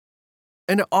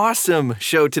An awesome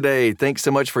show today. Thanks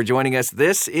so much for joining us.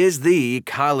 This is the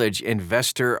College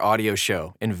Investor Audio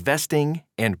Show, investing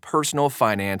and personal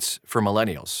finance for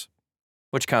millennials,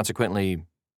 which consequently,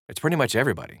 it's pretty much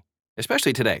everybody,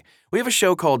 especially today. We have a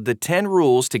show called The 10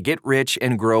 Rules to Get Rich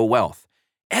and Grow Wealth.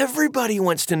 Everybody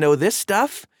wants to know this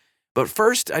stuff. But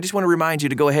first, I just want to remind you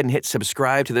to go ahead and hit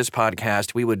subscribe to this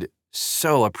podcast. We would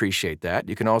so appreciate that.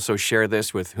 You can also share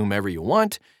this with whomever you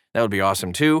want. That would be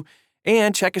awesome too.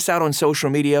 And check us out on social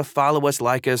media. Follow us,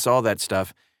 like us, all that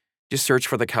stuff. Just search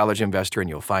for The College Investor and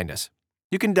you'll find us.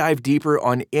 You can dive deeper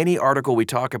on any article we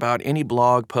talk about, any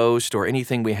blog post, or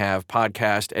anything we have,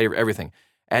 podcast, everything,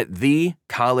 at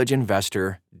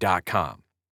thecollegeinvestor.com.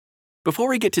 Before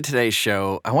we get to today's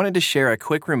show, I wanted to share a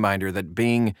quick reminder that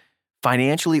being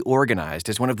financially organized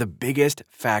is one of the biggest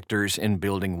factors in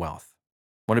building wealth.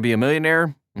 Want to be a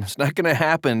millionaire? It's not going to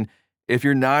happen if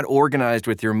you're not organized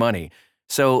with your money.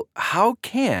 So how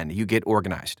can you get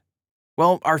organized?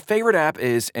 Well, our favorite app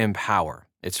is Empower.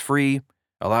 It's free,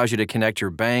 allows you to connect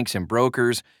your banks and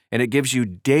brokers, and it gives you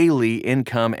daily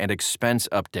income and expense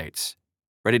updates.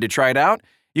 Ready to try it out?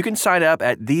 You can sign up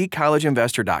at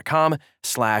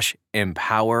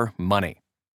thecollegeinvestor.com/empowermoney.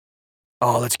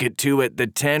 Oh, let's get to it. The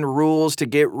 10 rules to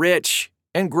get rich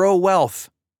and grow wealth.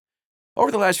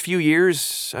 Over the last few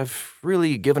years, I've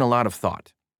really given a lot of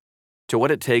thought to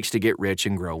what it takes to get rich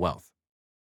and grow wealth.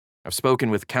 I've spoken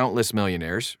with countless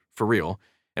millionaires, for real,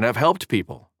 and I've helped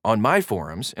people on my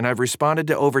forums, and I've responded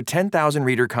to over 10,000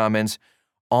 reader comments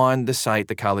on the site,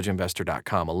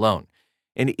 thecollegeinvestor.com alone.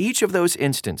 In each of those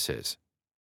instances,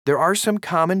 there are some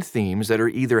common themes that are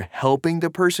either helping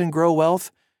the person grow wealth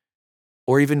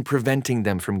or even preventing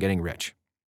them from getting rich.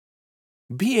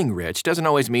 Being rich doesn't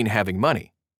always mean having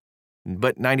money,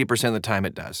 but 90% of the time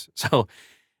it does. So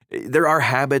there are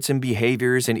habits and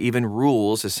behaviors and even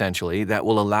rules, essentially, that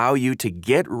will allow you to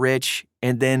get rich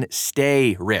and then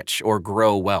stay rich or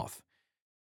grow wealth.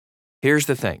 Here's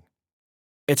the thing.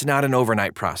 It's not an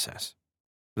overnight process.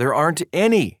 There aren't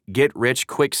any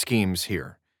get-rich-quick schemes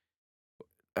here.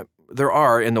 There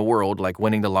are in the world, like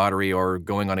winning the lottery or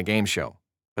going on a game show.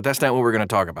 But that's not what we're going to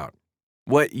talk about.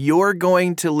 What you're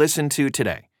going to listen to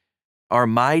today are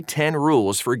my 10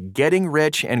 rules for getting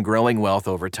rich and growing wealth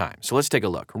over time. So let's take a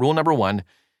look. Rule number 1,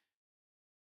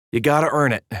 you got to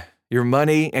earn it, your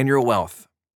money and your wealth.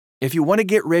 If you want to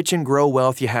get rich and grow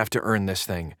wealth, you have to earn this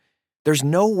thing. There's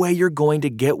no way you're going to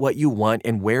get what you want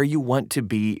and where you want to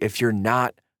be if you're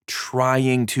not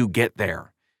trying to get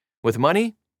there. With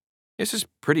money, this is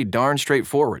pretty darn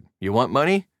straightforward. You want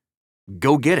money?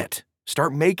 Go get it.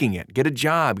 Start making it. Get a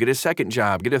job, get a second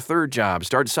job, get a third job,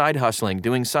 start side hustling,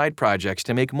 doing side projects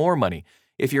to make more money.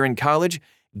 If you're in college,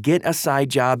 get a side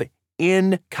job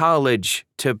in college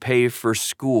to pay for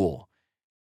school.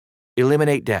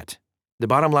 Eliminate debt. The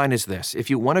bottom line is this. If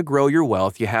you want to grow your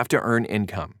wealth, you have to earn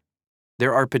income.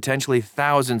 There are potentially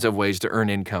thousands of ways to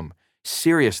earn income.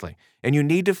 Seriously. And you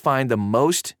need to find the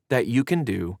most that you can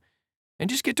do and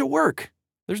just get to work.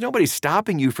 There's nobody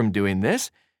stopping you from doing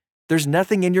this. There's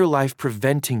nothing in your life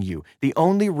preventing you. The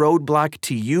only roadblock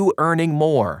to you earning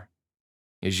more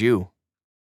is you.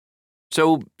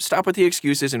 So stop with the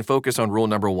excuses and focus on rule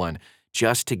number 1,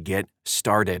 just to get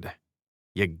started.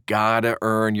 You gotta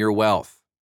earn your wealth.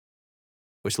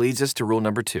 Which leads us to rule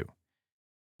number 2.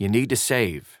 You need to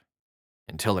save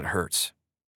until it hurts.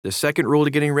 The second rule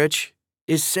to getting rich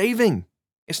is saving.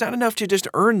 It's not enough to just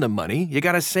earn the money. You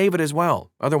got to save it as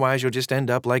well. Otherwise, you'll just end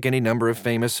up like any number of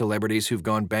famous celebrities who've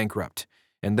gone bankrupt.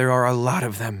 And there are a lot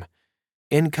of them.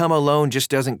 Income alone just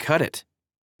doesn't cut it.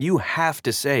 You have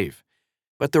to save.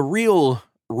 But the real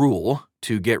rule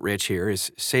to get rich here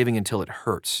is saving until it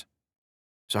hurts.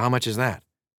 So how much is that?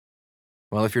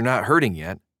 Well, if you're not hurting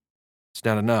yet, it's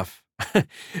not enough.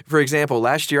 For example,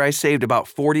 last year I saved about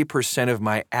 40% of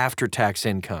my after-tax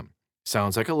income.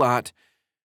 Sounds like a lot.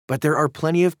 But there are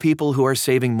plenty of people who are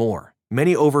saving more,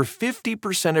 many over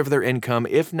 50% of their income,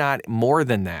 if not more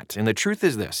than that. And the truth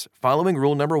is this, following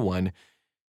rule number 1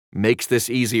 makes this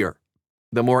easier.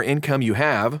 The more income you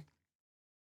have,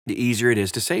 the easier it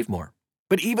is to save more.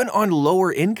 But even on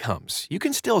lower incomes, you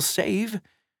can still save.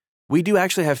 We do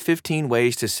actually have 15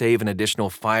 ways to save an additional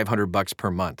 $500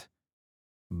 per month.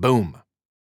 Boom.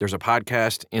 There's a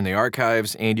podcast in the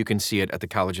archives, and you can see it at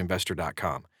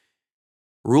thecollegeinvestor.com.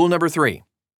 Rule number 3.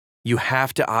 You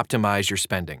have to optimize your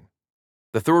spending.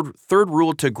 The third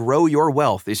rule to grow your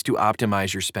wealth is to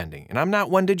optimize your spending. And I'm not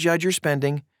one to judge your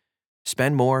spending.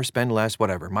 Spend more, spend less,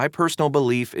 whatever. My personal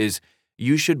belief is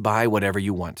you should buy whatever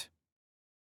you want.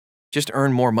 Just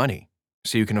earn more money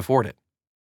so you can afford it.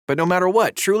 But no matter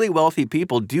what, truly wealthy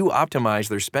people do optimize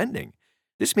their spending.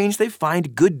 This means they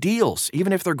find good deals,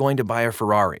 even if they're going to buy a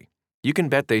Ferrari. You can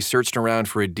bet they searched around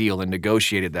for a deal and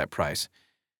negotiated that price.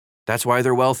 That's why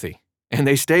they're wealthy, and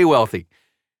they stay wealthy.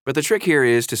 But the trick here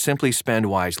is to simply spend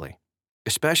wisely,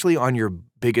 especially on your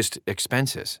biggest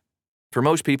expenses. For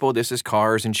most people, this is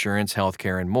cars, insurance,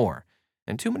 healthcare, and more.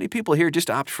 And too many people here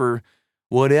just opt for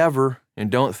whatever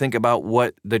and don't think about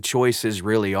what the choices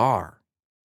really are.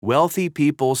 Wealthy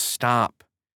people stop,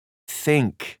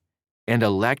 think, and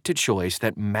elect a choice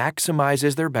that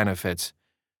maximizes their benefits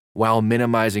while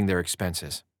minimizing their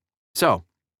expenses. So,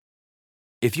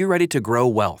 if you're ready to grow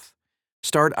wealth,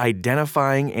 start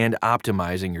identifying and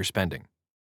optimizing your spending.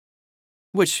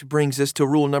 Which brings us to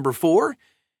rule number 4.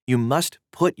 You must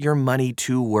put your money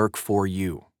to work for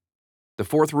you. The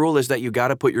fourth rule is that you got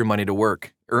to put your money to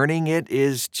work. Earning it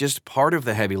is just part of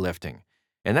the heavy lifting,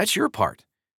 and that's your part.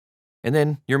 And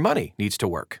then your money needs to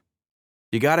work.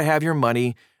 You got to have your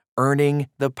money earning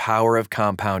the power of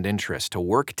compound interest to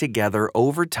work together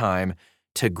over time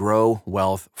to grow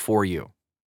wealth for you.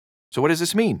 So what does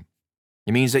this mean?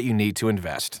 It means that you need to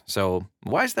invest. So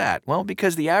why is that? Well,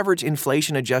 because the average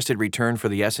inflation-adjusted return for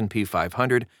the S&P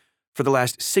 500 for the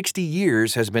last 60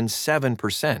 years has been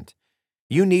 7%.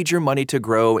 You need your money to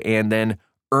grow and then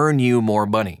earn you more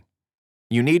money.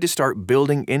 You need to start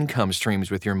building income streams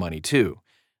with your money too.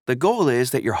 The goal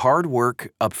is that your hard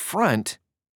work up front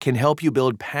can help you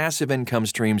build passive income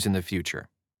streams in the future.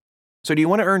 So do you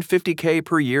want to earn $50K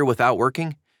per year without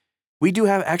working? We do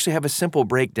actually have a simple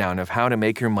breakdown of how to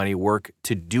make your money work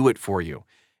to do it for you.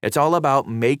 It's all about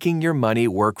making your money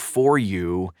work for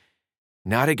you,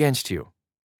 not against you.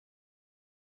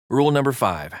 Rule number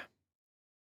 5.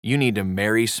 You need to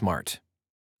marry smart.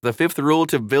 The fifth rule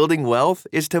to building wealth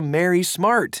is to marry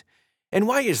smart. And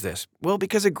why is this? Well,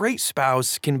 because a great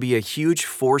spouse can be a huge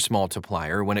force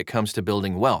multiplier when it comes to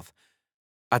building wealth.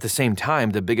 At the same time,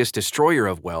 the biggest destroyer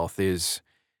of wealth is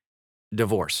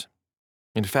divorce.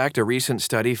 In fact, a recent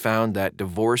study found that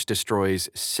divorce destroys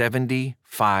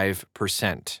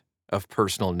 75% of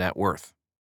personal net worth.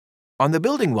 On the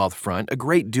building wealth front, a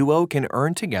great duo can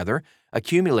earn together,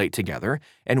 accumulate together,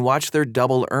 and watch their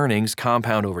double earnings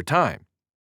compound over time.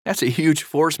 That's a huge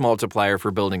force multiplier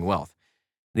for building wealth.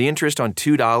 The interest on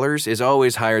 $2 is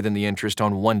always higher than the interest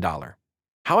on $1.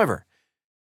 However,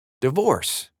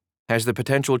 divorce has the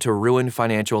potential to ruin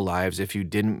financial lives if you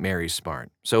didn't marry smart.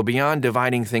 So beyond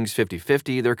dividing things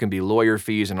 50-50, there can be lawyer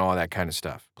fees and all that kind of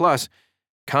stuff. Plus,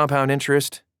 compound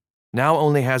interest now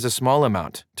only has a small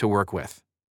amount to work with,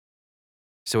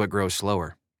 so it grows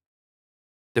slower.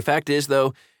 The fact is,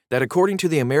 though, that according to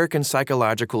the American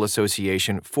Psychological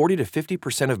Association, 40 to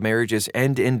 50% of marriages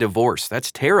end in divorce.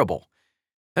 That's terrible.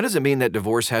 That doesn't mean that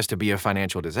divorce has to be a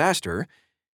financial disaster.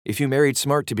 If you married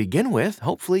smart to begin with,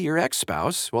 hopefully your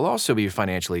ex-spouse will also be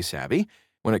financially savvy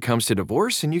when it comes to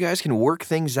divorce, and you guys can work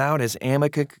things out as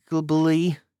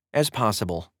amicably as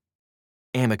possible.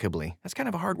 Amicably. That's kind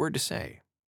of a hard word to say.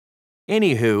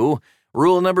 Anywho,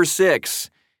 rule number 6.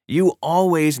 You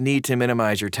always need to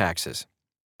minimize your taxes.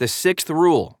 The 6th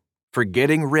rule for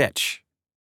getting rich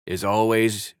is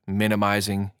always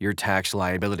minimizing your tax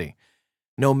liability.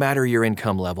 No matter your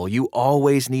income level, you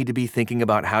always need to be thinking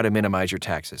about how to minimize your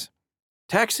taxes.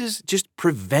 Taxes just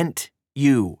prevent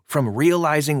you from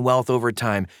realizing wealth over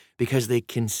time because they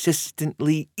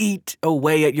consistently eat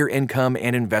away at your income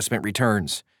and investment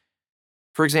returns.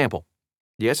 For example,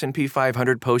 the S&P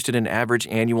 500 posted an average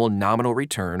annual nominal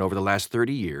return over the last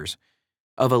 30 years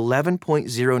of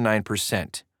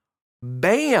 11.09%.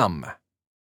 Bam!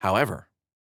 However,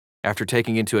 after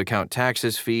taking into account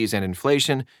taxes, fees, and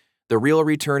inflation, the real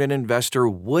return an investor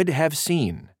would have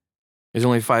seen is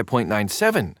only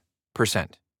 5.97%.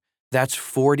 That's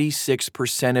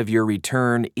 46% of your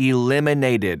return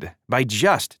eliminated by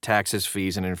just taxes,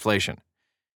 fees, and inflation.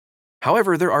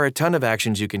 However, there are a ton of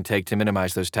actions you can take to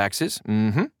minimize those taxes.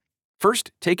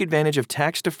 First, take advantage of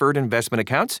tax-deferred investment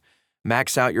accounts,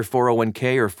 max out your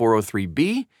 401k or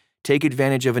 403b, take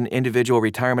advantage of an individual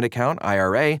retirement account,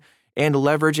 IRA, and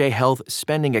leverage a health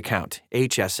spending account,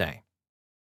 HSA.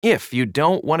 If you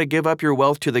don't want to give up your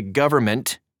wealth to the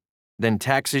government, then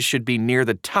taxes should be near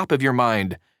the top of your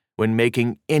mind when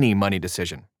making any money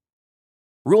decision.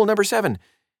 Rule number 7,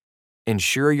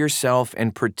 insure yourself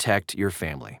and protect your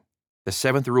family. The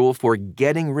 7th rule for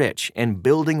getting rich and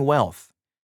building wealth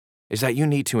is that you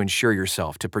need to insure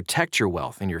yourself to protect your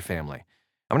wealth and your family.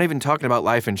 I'm not even talking about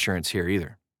life insurance here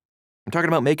either. I'm talking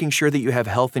about making sure that you have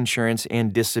health insurance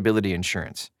and disability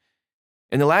insurance.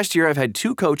 In the last year, I've had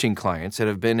 2 coaching clients that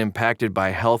have been impacted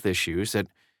by health issues that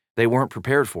they weren't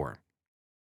prepared for.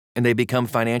 And they become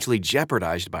financially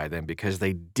jeopardized by them because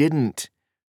they didn't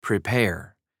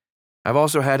prepare. I've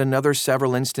also had another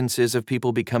several instances of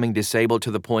people becoming disabled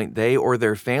to the point they or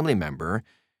their family member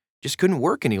just couldn't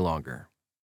work any longer.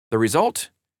 The result?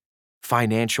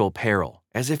 Financial peril,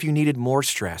 as if you needed more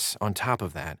stress on top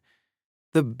of that.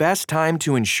 The best time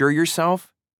to insure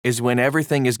yourself is when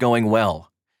everything is going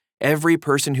well. Every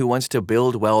person who wants to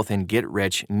build wealth and get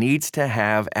rich needs to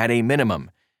have, at a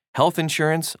minimum, health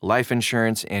insurance, life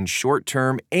insurance, and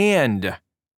short-term and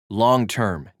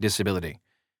long-term disability.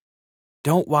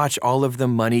 Don't watch all of the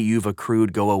money you've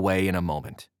accrued go away in a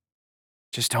moment.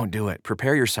 Just don't do it.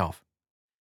 Prepare yourself.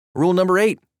 Rule number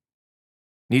 8.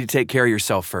 Need to take care of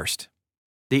yourself first.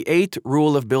 The 8th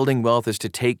rule of building wealth is to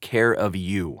take care of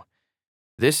you.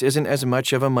 This isn't as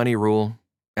much of a money rule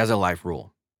as a life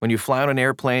rule. When you fly on an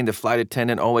airplane, the flight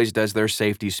attendant always does their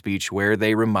safety speech where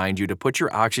they remind you to put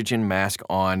your oxygen mask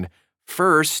on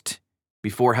first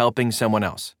before helping someone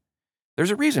else.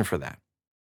 There's a reason for that.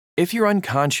 If you're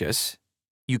unconscious,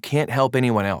 you can't help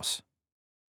anyone else.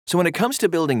 So when it comes to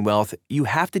building wealth, you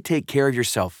have to take care of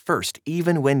yourself first,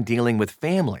 even when dealing with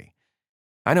family.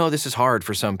 I know this is hard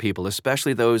for some people,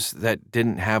 especially those that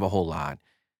didn't have a whole lot,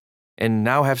 and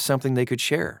now have something they could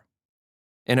share.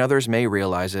 And others may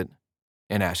realize it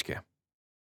and ask you.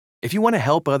 If you want to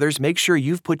help others, make sure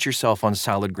you've put yourself on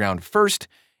solid ground first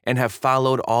and have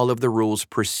followed all of the rules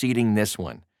preceding this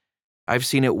one. I've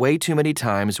seen it way too many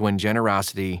times when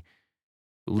generosity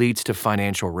leads to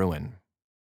financial ruin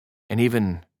and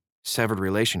even severed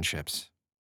relationships.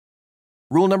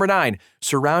 Rule number 9,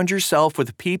 surround yourself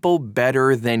with people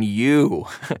better than you.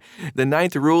 The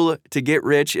 9th rule to get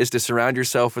rich is to surround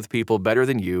yourself with people better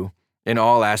than you in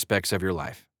all aspects of your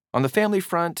life. On the family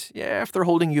front, if they're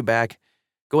holding you back,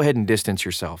 go ahead and distance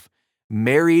yourself.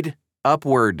 Married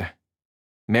upward.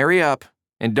 Marry up,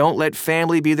 and don't let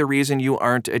family be the reason you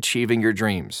aren't achieving your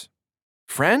dreams.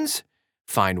 Friends?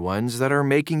 Find ones that are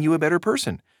making you a better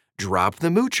person. Drop the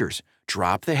moochers.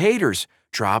 Drop the haters.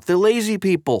 Drop the lazy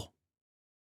people.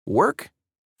 Work?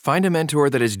 Find a mentor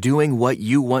that is doing what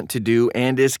you want to do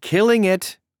and is killing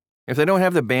it. If they don't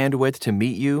have the bandwidth to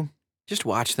meet you, just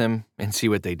watch them and see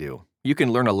what they do. You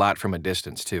can learn a lot from a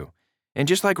distance, too. And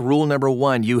just like rule number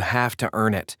 1, you have to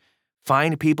earn it.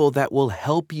 Find people that will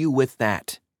help you with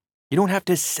that. You don't have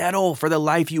to settle for the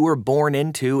life you were born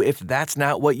into if that's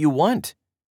not what you want.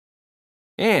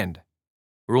 And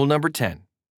rule number 10,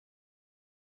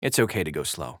 it's okay to go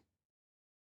slow.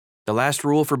 The last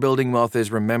rule for building wealth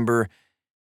is remember,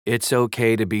 it's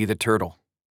okay to be the turtle.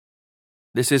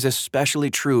 This is especially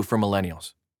true for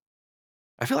millennials.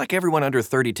 I feel like everyone under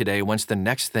 30 today wants the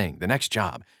next thing, the next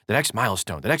job, the next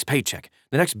milestone, the next paycheck,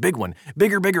 the next big one,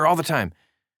 bigger all the time.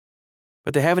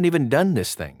 But they haven't even done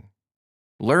this thing,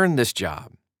 learned this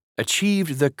job,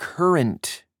 achieved the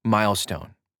current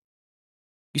milestone.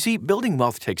 You see, building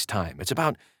wealth takes time. It's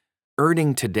about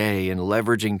earning today and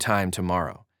leveraging time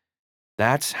tomorrow.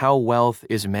 That's how wealth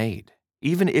is made.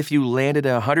 Even if you landed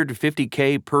a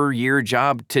 $150K per year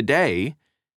job today,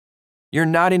 you're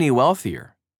not any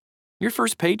wealthier. Your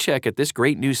first paycheck at this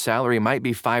great new salary might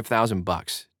be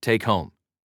 $5,000 take home.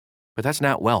 But that's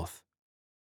not wealth.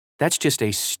 That's just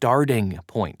a starting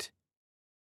point.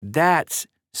 That's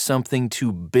something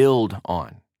to build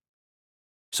on.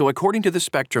 So according to the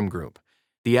Spectrum Group,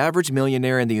 the average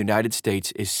millionaire in the United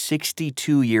States is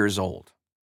 62 years old.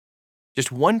 Just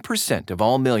 1% of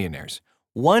all millionaires,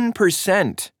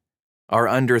 1% are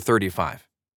under 35.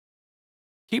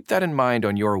 Keep that in mind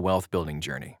on your wealth building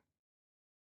journey.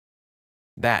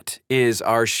 That is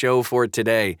our show for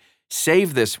today.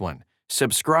 Save this one,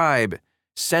 subscribe,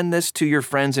 send this to your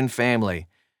friends and family.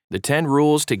 The 10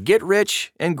 rules to get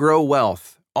rich and grow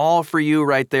wealth. All for you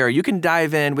right there. You can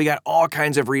dive in. We got all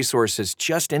kinds of resources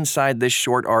just inside this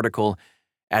short article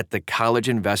at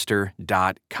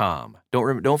thecollegeinvestor.com.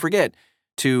 Don't forget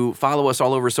to follow us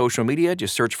all over social media.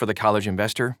 Just search for The College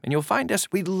Investor, and you'll find us.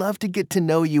 We'd love to get to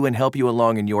know you and help you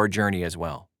along in your journey as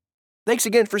well. Thanks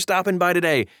again for stopping by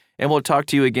today, and we'll talk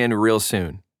to you again real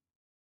soon.